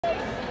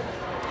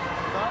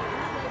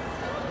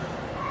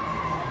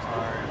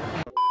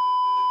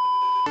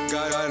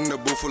Got in the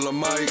booth full of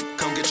mic.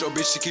 Come get your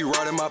bitch, she keep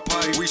riding my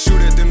pipe. We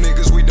shoot at them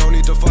niggas, we don't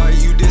need to fight.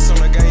 You diss on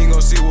the gang, you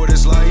gon' see what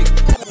it's like.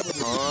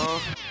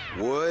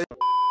 What?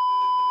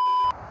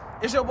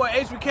 It's your boy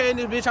HBK in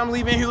this bitch. I'm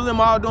leaving Hulen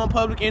Mall doing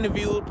public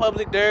interviews,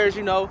 public dares,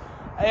 you know.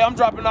 Hey, I'm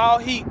dropping all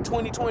heat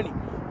 2020.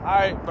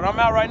 Alright, but I'm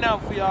out right now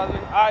for y'all.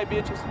 Alright,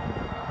 bitches.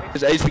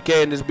 It's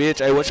HBK in this bitch.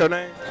 Hey, what's your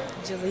name?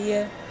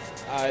 Jalea.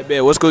 Alright,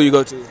 bet. What school you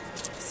go to?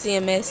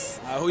 CMS.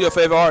 Who your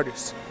favorite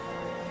artist?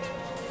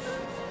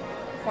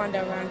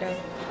 Quando Rondo.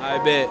 I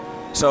bet.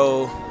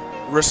 So,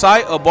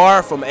 recite a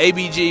bar from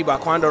ABG by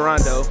Quando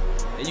Rondo,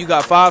 and you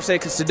got 5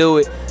 seconds to do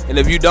it. And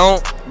if you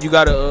don't, you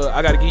gotta.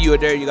 I gotta give you a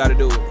dare. You gotta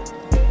do it.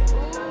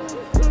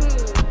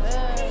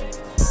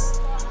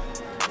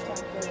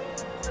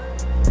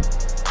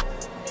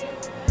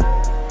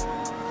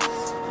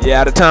 Yeah,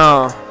 out of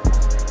town.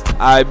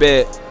 I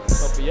bet.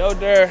 So for your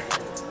dare,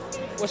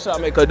 what should I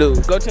make her do?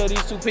 Go tell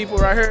these 2 people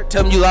right here.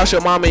 Tell them you lost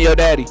your mom and your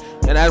daddy,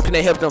 and how can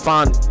they help them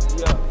find it?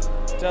 Yeah,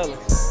 tell them.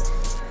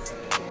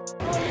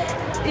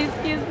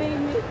 Excuse me,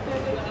 mister.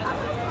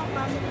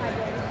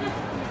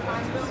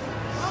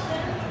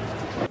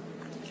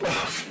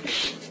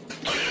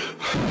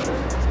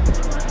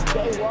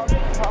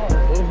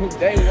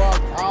 They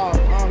walk out,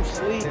 I'm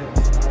sleep.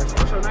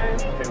 What's your name?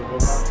 Okay, we'll go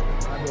high.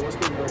 What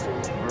school you go to?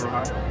 Brewer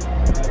High.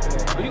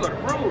 Oh, you go to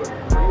Brewer?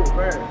 Oh, you a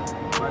bird.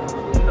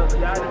 You know the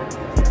yada,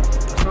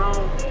 the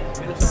song,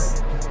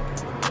 Minnesota.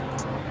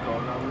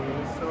 Going on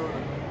Minnesota.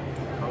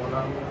 Going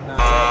on Minnesota. Nah,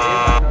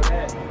 everybody know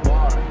that.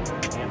 Bar.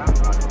 And I'm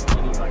not.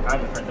 He's like, I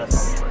haven't heard that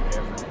song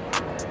before.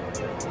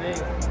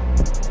 Nigga.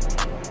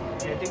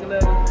 Can't think of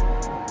that.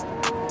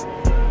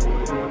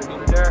 You want to do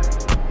the dare?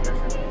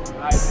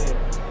 Alright, man.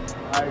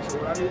 Alright, so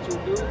what I need you to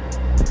do is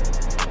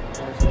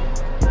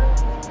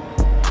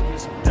get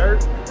some dirt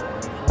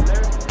from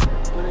there,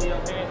 put it in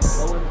your hand,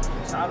 go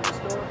inside of the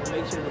store, and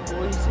make sure the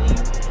boy you see,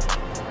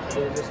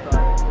 and just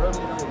start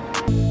rubbing it on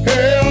you.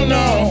 Hell no,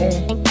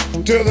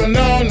 to the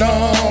no, no,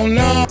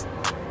 no.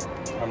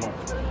 How much?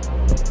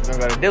 You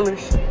got a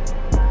dealers?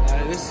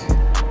 Alright, let's see.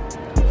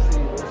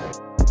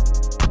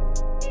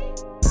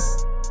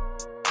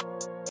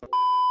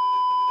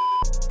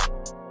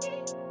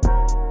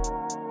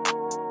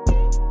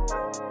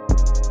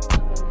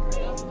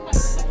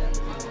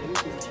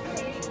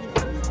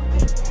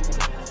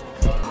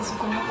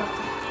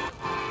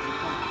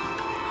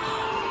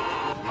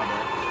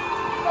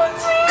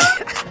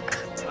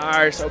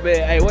 Alright, so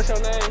bad. Hey, what's your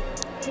name?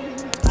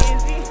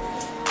 Mackenzie.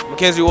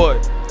 Mackenzie what?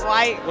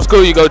 White. What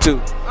school you go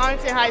to?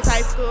 Arlington Heights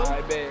High School.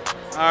 Alright, bet.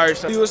 Alright,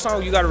 so do a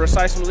song, you gotta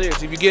recite some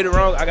lyrics. If you get it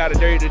wrong, I gotta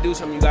dare you to do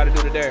something, you gotta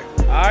do the dare.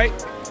 Alright?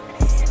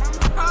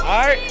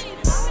 Alright?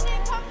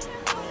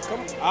 Come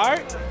on,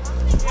 alright?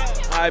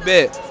 I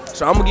bet.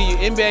 So I'm gonna give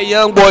you NBA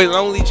Youngboy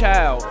Lonely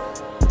Child.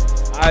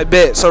 I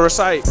bet. So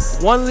recite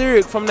 1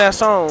 lyric from that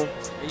song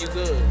and you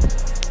good.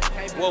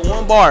 Well,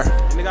 1 bar.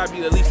 And it gotta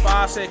be at least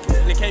 5 seconds.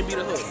 And it can't be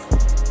the hook.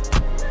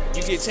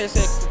 You get 10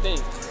 seconds to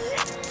think.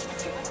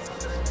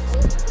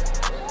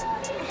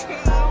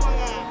 Oh my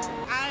God.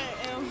 I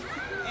am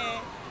a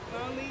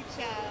lonely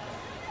child.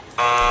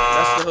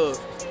 That's the hook.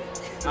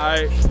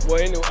 Alright. Well,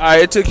 anyway.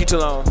 Alright, it took you too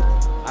long.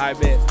 I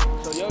bet.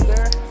 So yo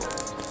there.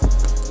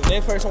 The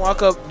next person walk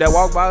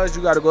by us,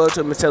 you gotta go up to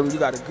him and tell him you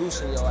got a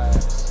goose in your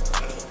ass.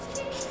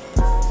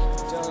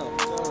 Tell him.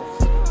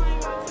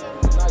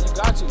 Nah, you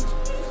got to.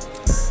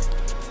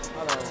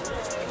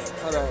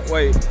 Hold on.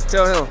 Wait.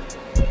 Tell him.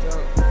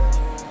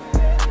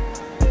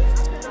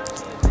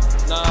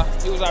 Nah,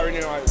 he was already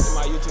in my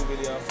YouTube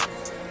video.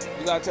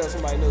 You gotta tell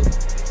somebody new.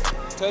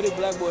 Tell the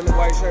black boy in the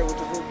white shirt with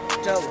the group.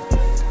 Tell him.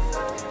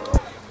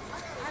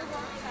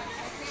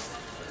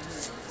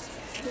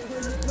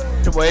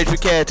 Your boy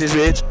HBK at this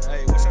bitch.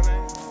 Hey, what's your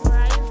name?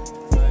 Ryan.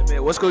 I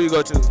bet. What school you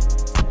go to?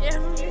 Yeah.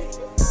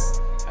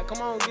 Hey,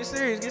 come on, get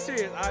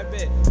serious. I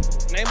bet.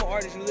 Name an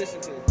artist you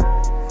listen to.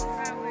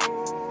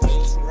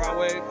 Right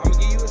way. I'm gonna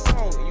give you a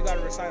song and you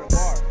gotta recite a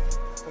bar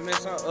from this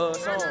song.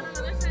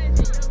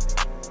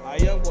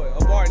 Young boy,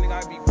 a bar and it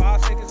gotta be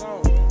 5 seconds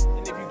on.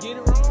 And if you get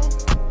it wrong,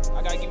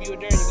 I gotta give you a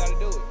dare and you gotta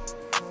do it.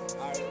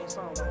 Alright, what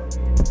song I wanna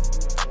be?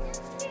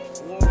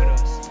 War with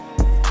us.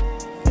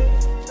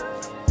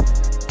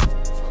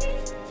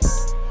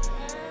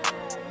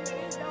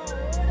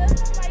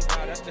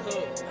 Nah, that's the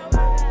hook.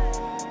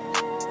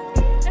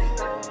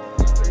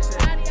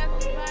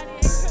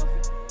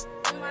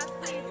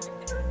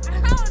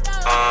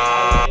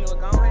 Anyway,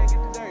 go ahead and get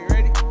the dare. You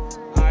ready?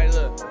 Alright,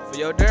 look. For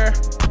your dare,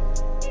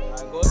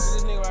 go up to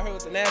this nigga right here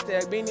with the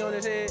NASDAQ beanie on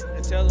his head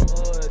and tell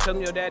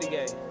him your daddy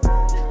gay.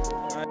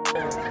 Alright.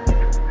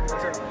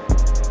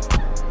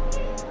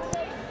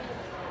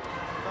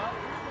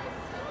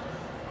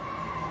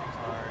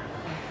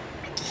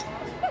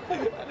 I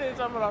didn't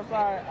tell him I'm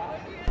sorry.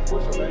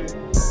 What's your name?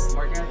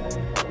 Mark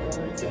Anthony.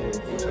 What's your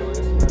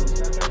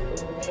Instagram?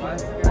 My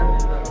Instagram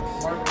is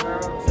Mark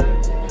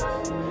Anthony.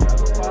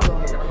 Follow.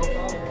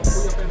 Who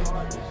your favorite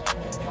artist?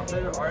 My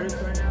favorite artist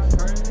right now,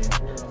 currently?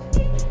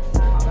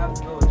 I'll have to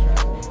go with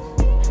Travis.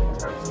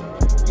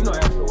 You know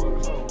Astro World,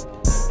 so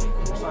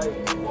recite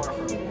a bar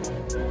from me.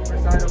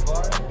 Recite a bar.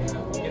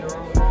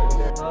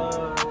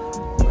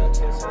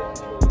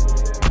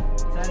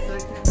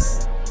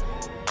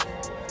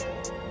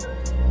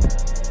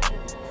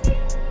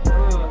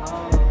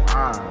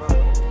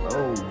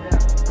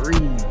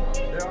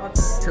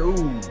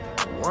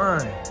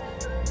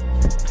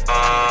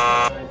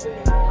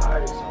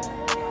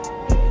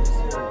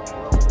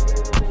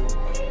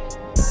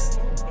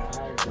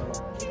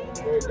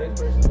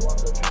 next person to walk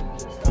up to you,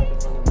 just stop in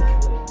front of the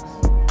flex.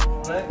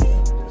 What?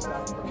 Just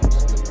stop in front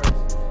of the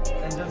person.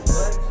 And just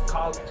what?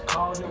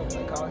 Call him,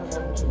 like call him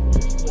over to you,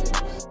 just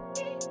flex.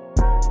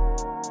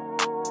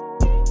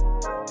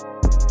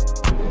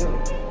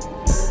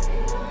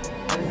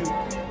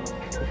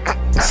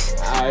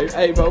 Alright,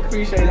 hey bro,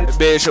 appreciate it.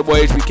 Ben, it's your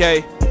boy HBK.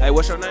 Hey,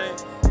 what's your name?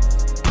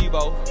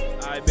 Debo.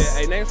 Alright, bet.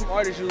 Hey, name some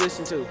artists you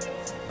listen to.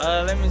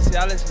 Let me see.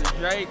 I listen to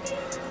Drake,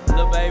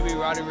 Lil Baby,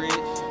 Roddy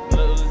Ricch,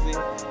 Lil Uzi.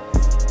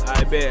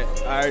 Alright, bet.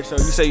 Alright, so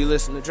you say you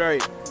listen to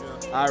Drake.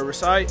 Yeah. Alright,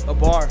 recite a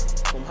bar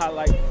from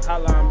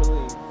Hotline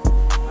Bling.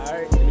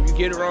 Alright, and if you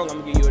get it wrong, I'm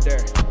gonna give you a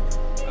dare.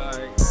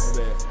 Alright,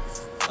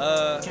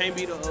 bet. Can't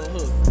be the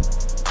hook.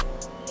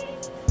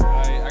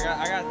 Alright, I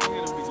got 3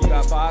 of them. You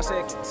got 5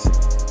 seconds.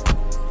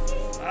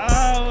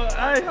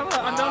 Hey, hold on.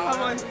 I know how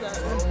much you got.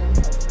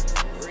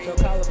 Your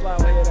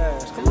cauliflower head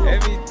ass. Come on.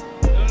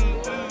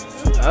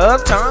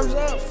 Time's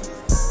up.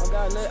 I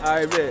got nothing.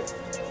 Alright, bet.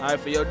 Alright,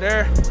 for your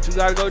dare, what you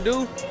gotta go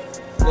do?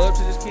 Go up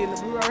to this kid in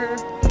the blue right here.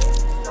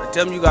 And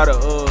tell him you got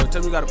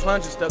a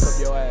plunger stuck up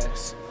your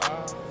ass.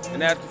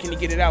 And after, can he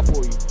get it out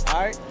for you?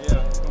 Alright?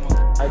 Yeah, come on.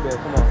 Alright, bet.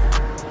 Come on.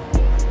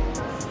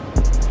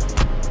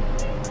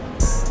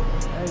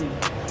 Hey,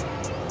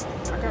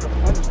 I got a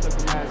plunger stuck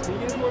in my ass. Can you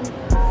get it for me?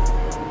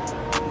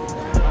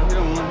 He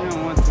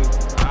don't want to.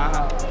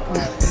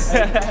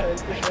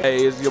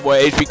 Hey, it's your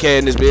boy HBK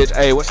in this bitch.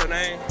 Hey, what's your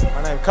name?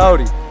 My name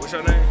Cody. What's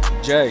your name?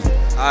 Jay.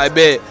 I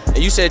bet. And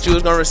you said you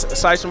was gonna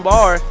recite some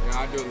bars. Yeah,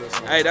 I do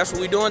listen. Hey, that's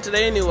what we doing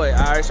today anyway.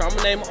 Alright, so I'm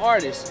gonna name an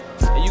artist.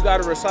 And you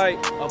gotta recite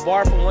a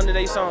bar from one of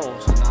their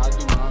songs. Nah, I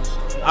do my own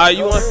shit. Alright,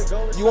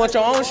 you want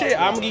your own shit?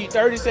 I'm gonna give you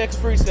 30 seconds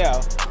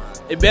freestyle.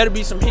 It better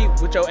be some heat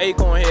with your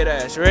acorn head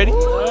ass. You ready?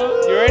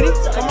 You ready?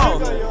 Come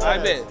on. I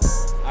bet.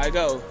 I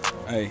go.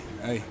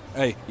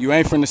 Hey, you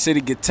ain't from the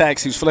city, get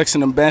taxed. He was flexing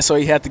them bands, so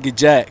he had to get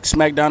jacked.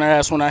 Smack down her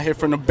ass when I hit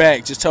from the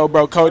back. Just told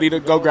bro Cody to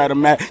go grab a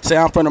mat. Say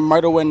I'm from the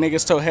murder when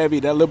niggas so heavy.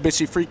 That little bitch,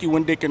 she freaky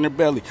when dick in her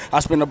belly. I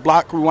spin the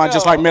block, rewind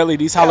just like Melly.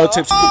 These hollow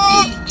tips.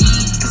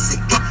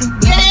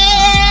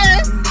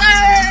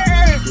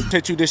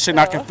 Hit you this shit,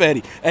 not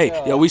confetti. Hey,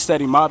 yo, we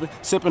steady mobbing.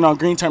 Sipping on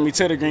green, turn me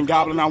to the green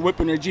goblin. I'm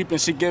whipping her Jeep and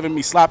she giving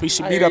me sloppy.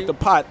 She beat up the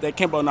pot. That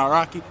Kimbo not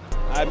Rocky.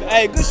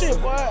 Hey, good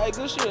shit, boy. Hey,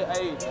 good shit.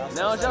 Hey,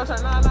 now it's your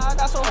turn. Nah, I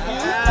got something for you.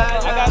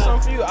 I got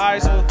something for you. All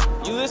right, so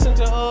you listen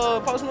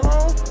to Post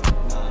Malone?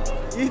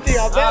 You think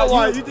I'm that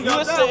one? You think you I'm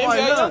listen that to one?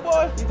 NBA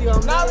Youngboy? You think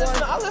I'm that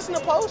one? I listen to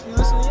Post. You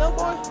listen to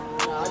Youngboy?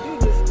 Nah, I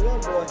do listen to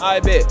Youngboy. I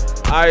bet.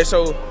 All right,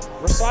 so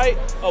recite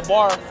a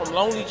bar from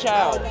Lonely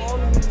Child. I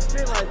don't need to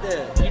spit like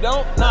that. You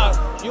don't?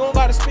 Nah, you don't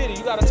gotta spit it.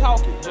 You gotta talk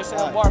it. Just say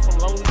a bar from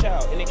Lonely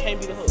Child, and it can't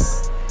be the hook.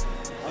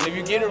 And if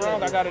you get it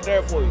wrong, I got a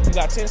dare for you. You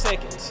got 10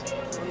 seconds.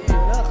 I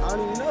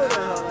don't even know that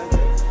like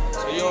that.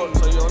 So you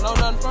don't know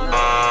nothing from it? I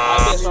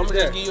bet, so I'm gonna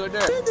just give you a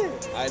dare.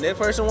 Alright, next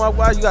person walk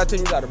by, you gotta tell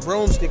him you got a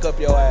broomstick up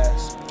your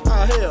ass. Oh,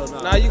 hell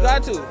no. Nah, you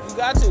got to.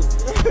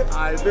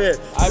 I bet.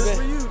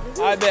 For you.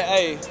 I bet,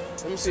 hey,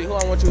 let me see who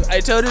I want you.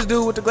 Hey, tell this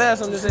dude with the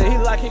glass on this head, he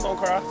look like he gonna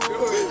cry.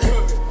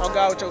 Oh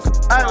God, with your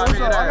Hey,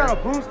 what's up? I got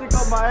a broomstick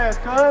up my ass,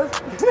 cuz.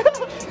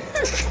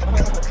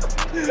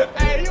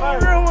 Hey, you a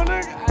real one,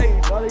 nigga?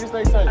 Hey, Why niggas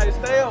stay safe? hey,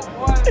 stay up,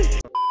 boy.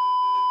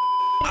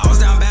 I was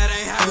down bad,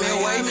 ain't had me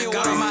away.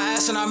 Got on my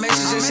ass and I make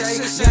shit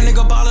say. Young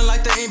nigga ballin'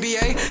 like the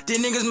NBA. These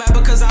niggas mad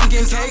because I'm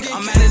getting cake.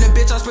 I'm mad in the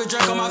bitch, I spit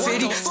drink on my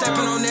fitty.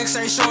 Stepping on necks,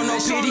 ain't showing no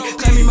pity.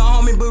 Claim me my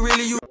homie, but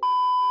really you.